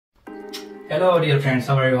Hello dear friends,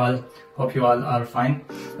 how are you all? Hope you all are fine.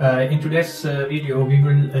 In today's video we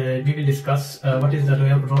will discuss what is the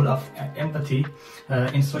real role of empathy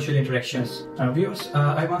in social interactions. Viewers,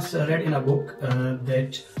 I once read in a book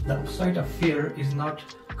that the opposite of fear is not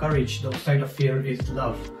courage, the opposite of fear is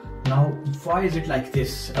love. Now, why is it like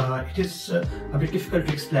this? It is a bit difficult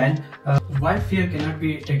to explain. Why fear cannot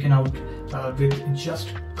be taken out with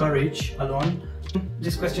just courage alone?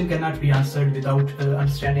 This question cannot be answered without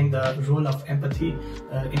understanding the role of empathy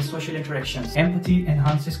in social interactions. Empathy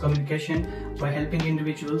enhances communication by helping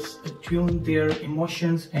individuals tune their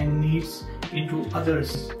emotions and needs into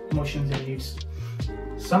others' emotions and needs.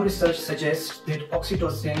 Some research suggests that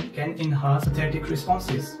oxytocin can enhance empathetic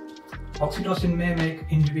responses. Oxytocin may make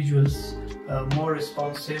individuals more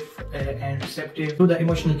responsive and receptive to the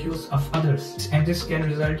emotional cues of others, and this can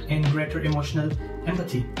result in greater emotional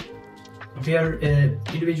empathy, where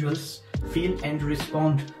individuals feel and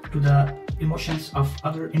respond to the emotions of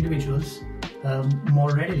other individuals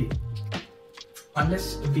more readily.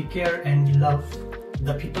 Unless we care and love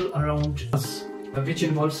the people around us, which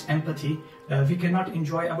involves empathy, we cannot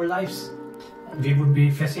enjoy our lives. We would be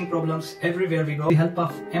facing problems everywhere we go. With the help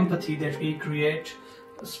of empathy that we create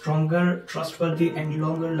stronger, trustworthy and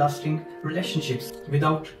longer lasting relationships.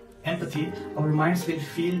 Without empathy, our minds will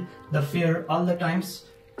feel the fear all the times,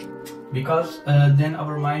 because then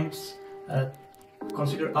our minds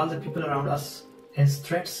consider all the people around us as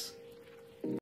threats